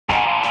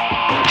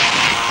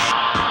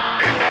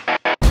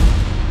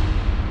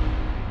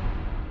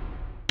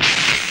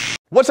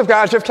What's up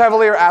guys, Jeff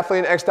Cavaliere,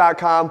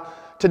 AthleanX.com.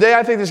 Today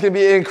I think this is going to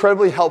be an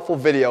incredibly helpful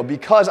video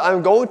because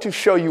I'm going to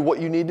show you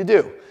what you need to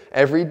do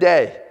every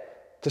day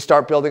to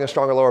start building a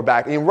stronger lower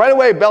back. And right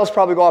away, bells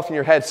probably go off in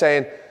your head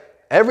saying,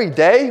 every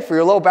day for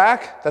your low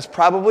back? That's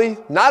probably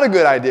not a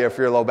good idea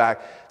for your low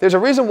back. There's a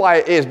reason why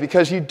it is,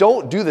 because you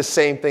don't do the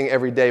same thing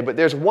every day, but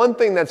there's one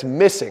thing that's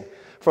missing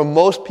from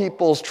most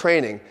people's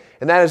training,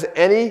 and that is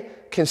any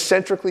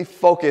concentrically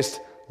focused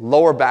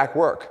lower back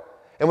work.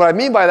 And what I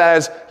mean by that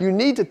is you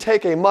need to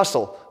take a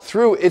muscle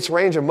through its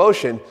range of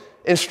motion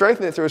and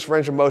strengthen it through its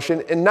range of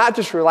motion and not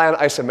just rely on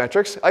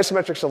isometrics.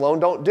 Isometrics alone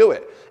don't do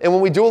it. And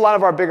when we do a lot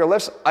of our bigger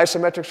lifts,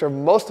 isometrics are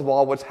most of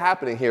all what's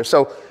happening here.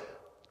 So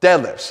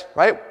deadlifts,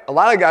 right? A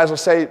lot of guys will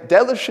say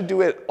deadlifts should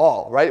do it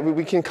all, right?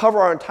 We can cover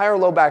our entire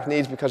low back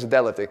needs because of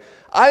deadlifting.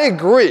 I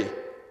agree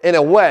in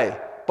a way,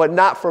 but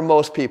not for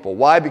most people.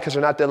 Why? Because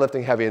they're not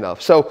deadlifting heavy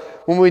enough. So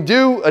when we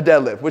do a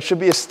deadlift, which should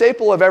be a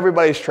staple of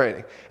everybody's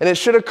training, and it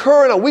should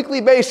occur on a weekly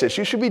basis,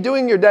 you should be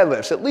doing your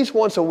deadlifts at least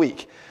once a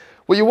week.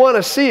 What you want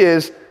to see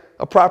is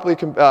a properly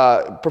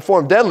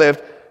performed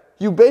deadlift.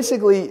 You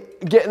basically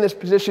get in this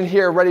position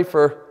here ready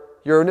for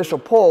your initial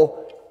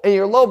pull, and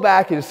your low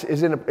back is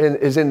in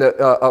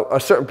a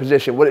certain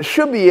position. What it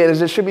should be in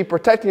is it should be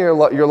protecting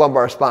your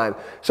lumbar spine.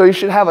 So you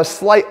should have a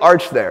slight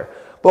arch there.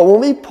 But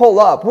when we pull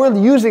up, we're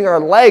using our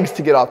legs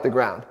to get off the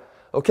ground.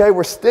 Okay,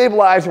 we're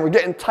stabilizing, we're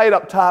getting tight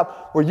up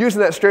top, we're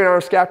using that straight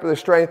arm scapular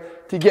strength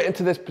to get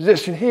into this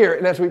position here,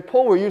 and as we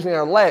pull, we're using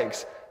our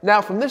legs.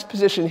 Now from this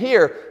position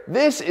here,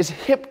 this is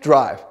hip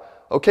drive.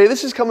 Okay,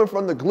 this is coming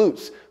from the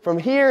glutes. From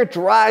here,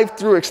 drive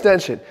through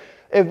extension.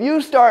 If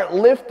you start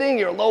lifting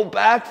your low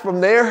back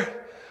from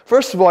there,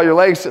 first of all, your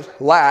legs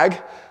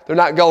lag. They're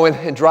not going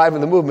and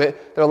driving the movement,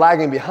 they're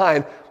lagging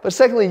behind. But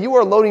secondly, you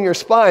are loading your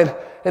spine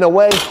in a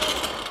way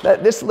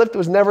that this lift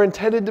was never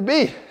intended to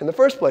be in the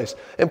first place,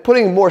 and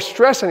putting more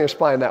stress on your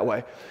spine that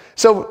way.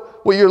 So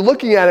what you're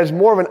looking at is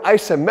more of an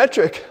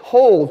isometric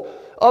hold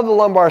of the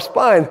lumbar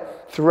spine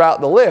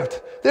throughout the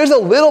lift. There's a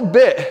little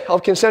bit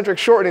of concentric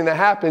shortening that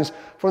happens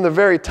from the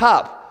very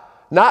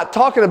top. Not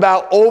talking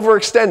about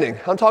overextending.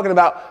 I'm talking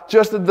about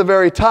just at the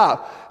very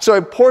top. So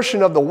a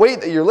portion of the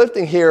weight that you're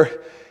lifting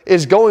here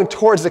is going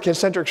towards the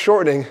concentric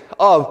shortening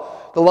of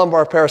the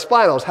lumbar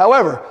paraspinals.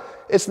 However,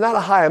 it's not a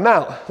high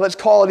amount. Let's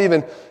call it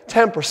even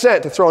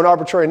 10% to throw an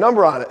arbitrary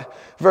number on it.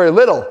 Very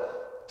little.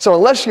 So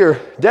unless you're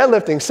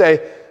deadlifting,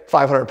 say,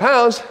 500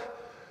 pounds,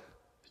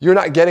 you're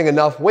not getting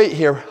enough weight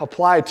here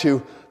applied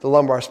to the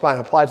lumbar spine,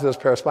 applied to those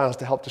paraspinals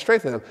to help to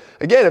strengthen them.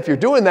 Again, if you're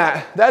doing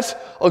that, that's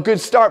a good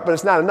start, but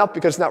it's not enough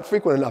because it's not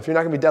frequent enough. You're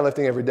not gonna be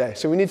deadlifting every day.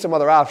 So we need some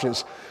other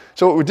options.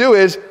 So what we do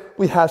is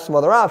we have some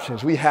other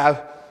options. We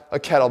have a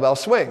kettlebell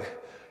swing.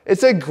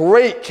 It's a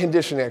great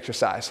conditioning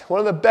exercise, one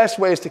of the best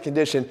ways to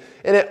condition,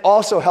 and it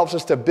also helps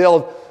us to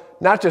build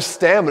not just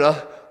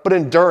stamina, but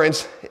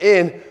endurance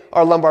in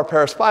our lumbar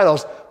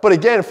paraspinals. But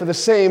again, for the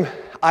same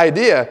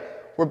idea,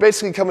 we're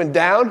basically coming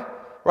down,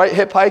 right,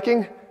 hip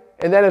hiking,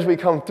 and then as we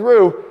come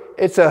through,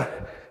 it's an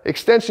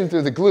extension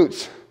through the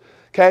glutes,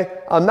 okay?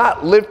 I'm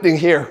not lifting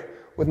here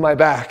with my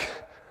back,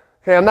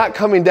 okay? I'm not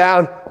coming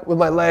down with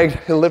my legs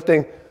and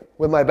lifting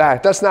with my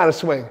back. That's not a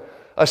swing.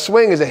 A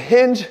swing is a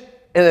hinge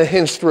and a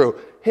hinge through.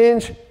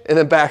 Hinge and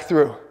then back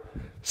through.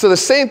 So the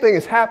same thing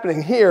is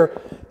happening here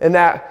in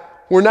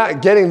that we're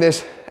not getting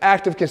this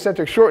active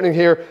concentric shortening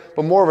here,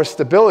 but more of a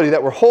stability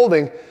that we're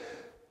holding,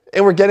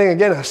 and we're getting,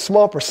 again, a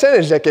small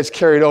percentage that gets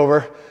carried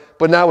over,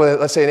 but now with,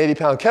 let's say, an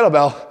 80-pound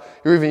kettlebell,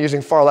 you're even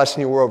using far less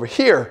than you were over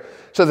here.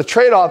 So the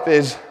trade-off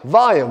is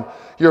volume.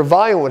 Your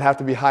volume would have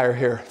to be higher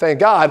here. Thank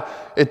God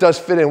it does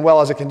fit in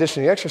well as a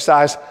conditioning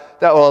exercise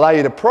that will allow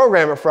you to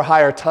program it for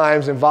higher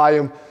times and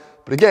volume.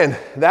 But again,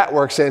 that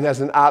works in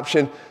as an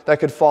option that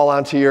could fall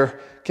onto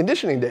your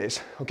conditioning days.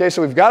 Okay, so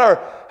we've got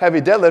our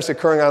heavy deadlifts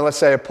occurring on, let's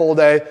say, a pull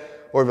day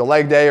or a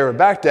leg day or a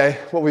back day.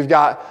 What we've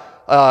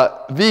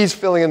got, these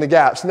filling in the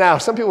gaps. Now,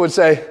 some people would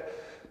say,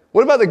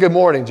 what about the good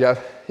morning, Jeff?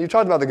 You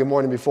talked about the good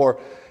morning before.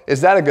 Is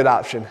that a good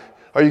option?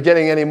 Are you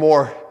getting any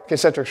more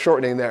concentric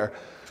shortening there?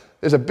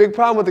 There's a big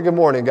problem with the good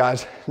morning,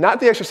 guys. Not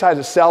the exercise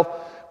itself,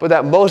 but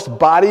that most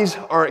bodies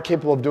aren't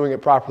capable of doing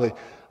it properly.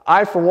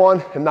 I, for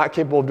one, am not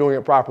capable of doing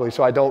it properly,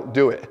 so I don't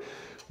do it.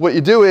 What you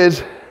do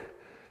is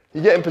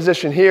you get in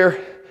position here,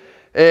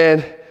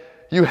 and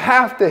you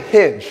have to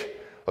hinge,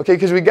 okay?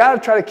 Because we got to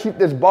try to keep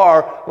this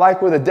bar,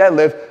 like with a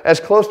deadlift,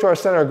 as close to our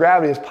center of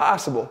gravity as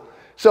possible.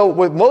 So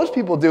what most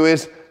people do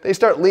is they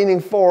start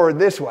leaning forward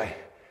this way.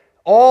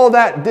 All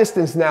that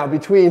distance now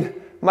between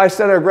my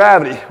center of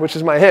gravity, which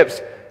is my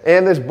hips,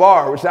 and this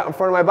bar, which is out in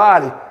front of my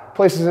body,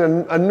 places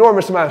an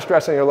enormous amount of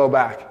stress on your low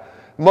back.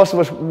 Most of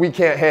us, we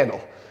can't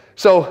handle.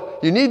 So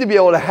you need to be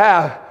able to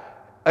have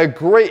a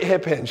great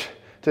hip hinge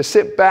to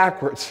sit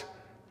backwards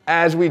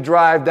as we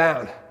drive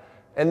down.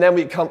 And then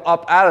we come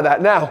up out of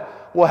that. Now,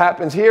 what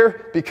happens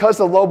here, because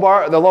the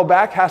low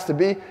back has to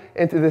be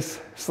into this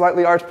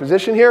slightly arched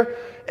position here,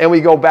 and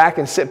we go back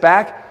and sit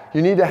back,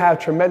 you need to have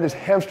tremendous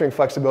hamstring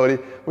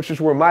flexibility, which is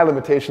where my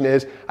limitation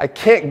is. I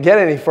can't get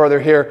any further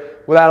here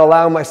without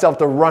allowing myself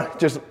to run,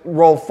 just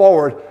roll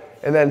forward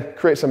and then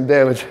create some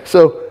damage.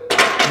 So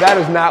that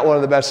is not one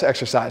of the best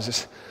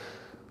exercises.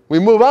 We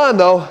move on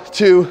though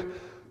to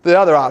the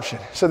other option.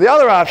 So the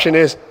other option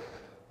is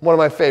one of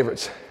my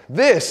favorites.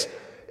 This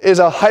is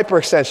a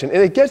hyperextension, and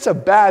it gets a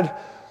bad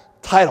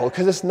title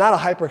because it's not a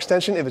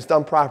hyperextension if it's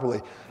done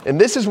properly. And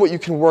this is what you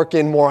can work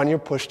in more on your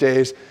push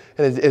days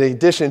in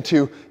addition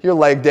to your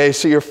leg days.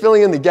 So you're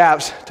filling in the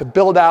gaps to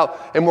build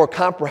out a more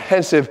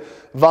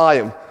comprehensive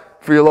volume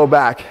for your low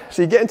back.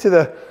 So you get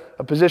into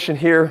a position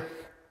here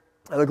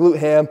on the glute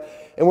ham,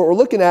 and what we're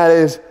looking at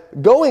is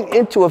going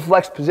into a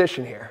flex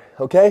position here,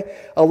 okay?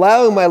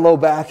 Allowing my low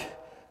back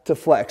to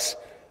flex.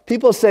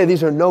 People say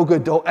these are no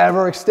good, don't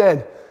ever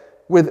extend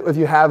if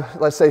you have,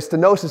 let's say,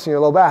 stenosis in your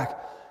low back.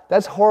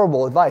 That's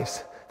horrible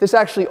advice. This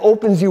actually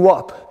opens you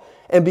up.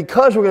 And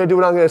because we're gonna do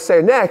what I'm gonna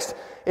say next,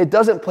 it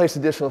doesn't place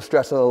additional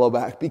stress on the low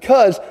back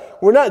because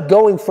we're not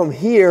going from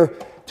here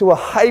to a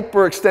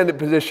hyperextended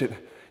position.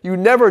 You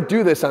never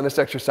do this on this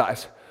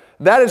exercise.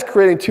 That is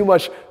creating too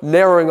much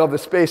narrowing of the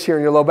space here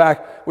in your low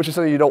back, which is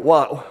something you don't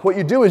want. What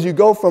you do is you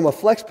go from a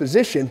flex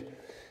position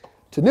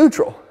to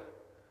neutral.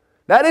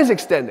 That is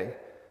extending.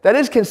 That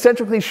is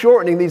concentrically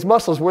shortening these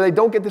muscles where they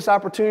don't get this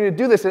opportunity to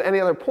do this at any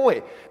other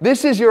point.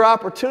 This is your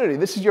opportunity.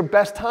 This is your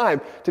best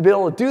time to be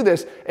able to do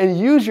this and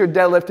use your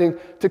deadlifting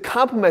to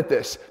complement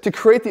this, to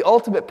create the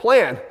ultimate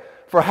plan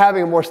for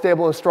having a more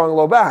stable and strong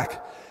low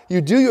back.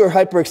 You do your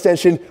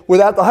hyperextension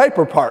without the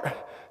hyper part,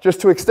 just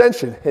to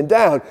extension and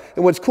down.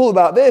 And what's cool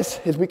about this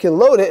is we can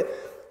load it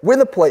with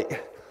a plate.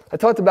 I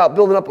talked about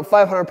building up a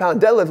 500-pound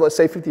deadlift, let's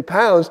say 50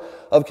 pounds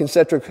of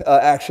concentric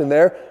action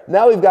there.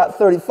 Now we've got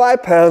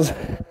 35 pounds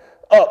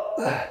up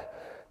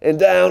and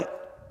down,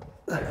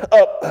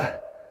 up,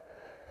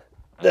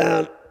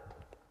 down,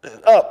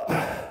 and up.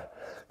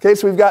 Okay,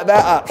 so we've got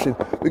that option.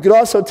 We could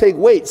also take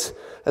weights,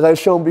 as I've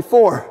shown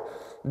before,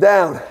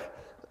 down,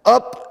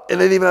 up, and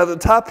then even at the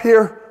top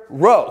here,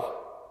 row.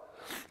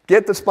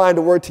 Get the spine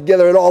to work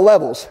together at all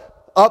levels.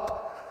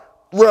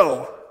 Up,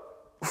 row,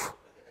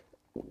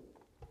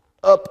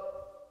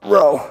 up,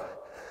 row.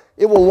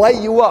 It will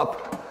light you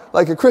up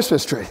like a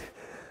Christmas tree,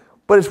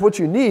 but it's what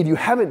you need. You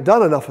haven't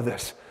done enough of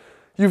this.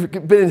 You've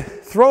been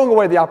throwing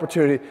away the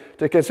opportunity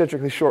to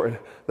concentrically shorten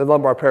the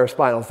lumbar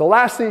paraspinals. The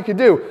last thing you can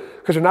do,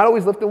 because you're not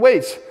always lifting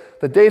weights,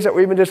 the days that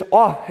we're even just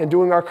off and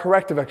doing our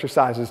corrective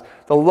exercises,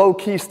 the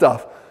low-key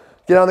stuff.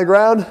 Get on the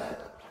ground,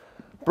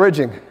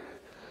 bridging.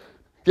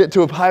 Get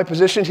to a high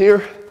position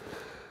here.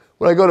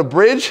 When I go to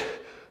bridge,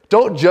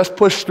 don't just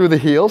push through the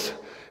heels.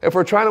 If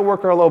we're trying to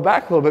work our low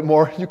back a little bit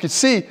more, you can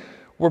see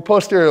we're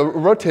posterior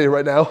rotated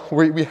right now.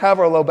 We have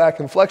our low back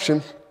in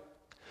flexion.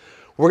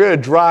 We're gonna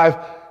drive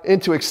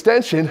into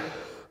extension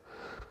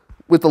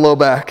with the low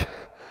back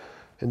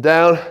and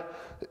down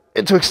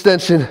into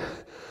extension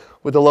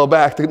with the low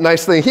back. The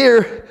nice thing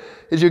here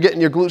is you're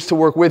getting your glutes to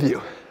work with you.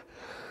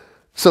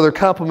 So they're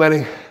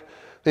complementing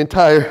the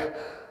entire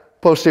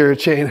posterior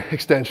chain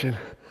extension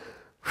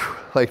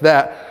like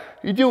that.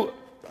 You do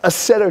a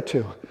set or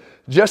two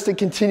just to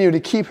continue to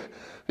keep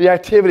the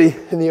activity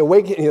and the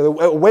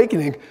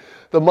awakening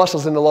the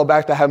muscles in the low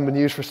back that haven't been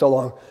used for so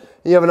long.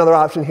 You have another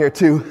option here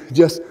too,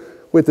 just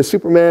with the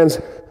Superman's,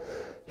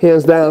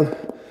 hands down,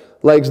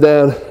 legs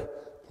down,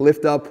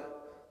 lift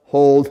up,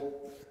 hold,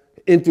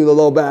 in through the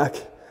low back,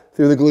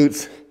 through the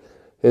glutes,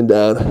 and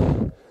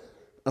down,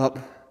 up,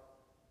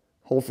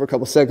 hold for a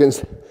couple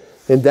seconds,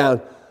 and down.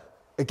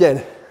 Again,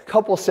 a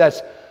couple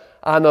sets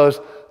on those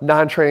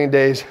non-training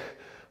days,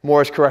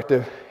 more is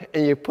corrective,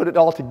 and you put it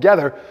all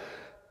together,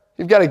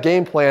 you've got a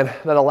game plan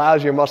that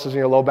allows your muscles in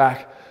your low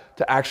back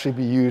to actually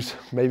be used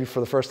maybe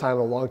for the first time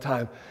in a long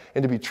time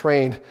and to be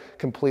trained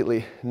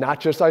completely, not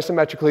just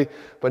isometrically,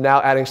 but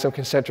now adding some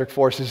concentric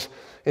forces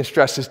and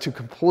stresses to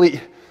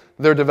complete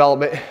their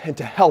development and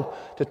to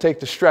help to take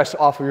the stress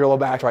off of your low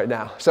back right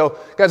now. So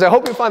guys, I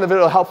hope you find the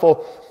video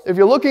helpful. If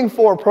you're looking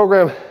for a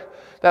program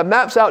that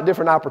maps out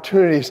different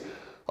opportunities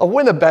of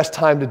when the best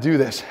time to do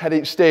this at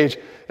each stage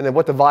and then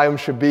what the volume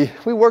should be,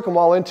 we work them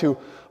all into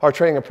our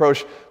training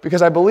approach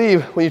because I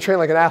believe when you train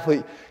like an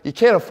athlete, you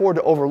can't afford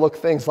to overlook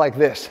things like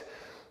this.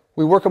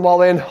 We work them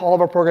all in. All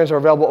of our programs are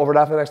available over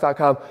at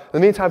athleanx.com. In the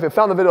meantime, if you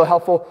found the video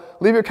helpful,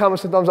 leave your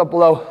comments and thumbs up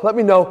below. Let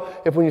me know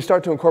if when you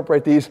start to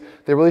incorporate these,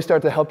 they really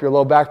start to help your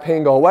low back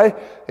pain go away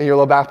and your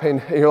low back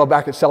pain and your low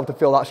back itself to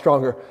feel a lot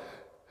stronger.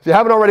 If you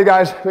haven't already,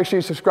 guys, make sure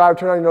you subscribe,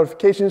 turn on your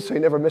notifications so you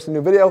never miss a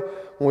new video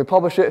when we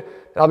publish it.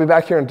 And I'll be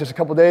back here in just a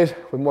couple days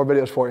with more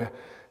videos for you.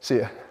 See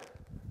ya.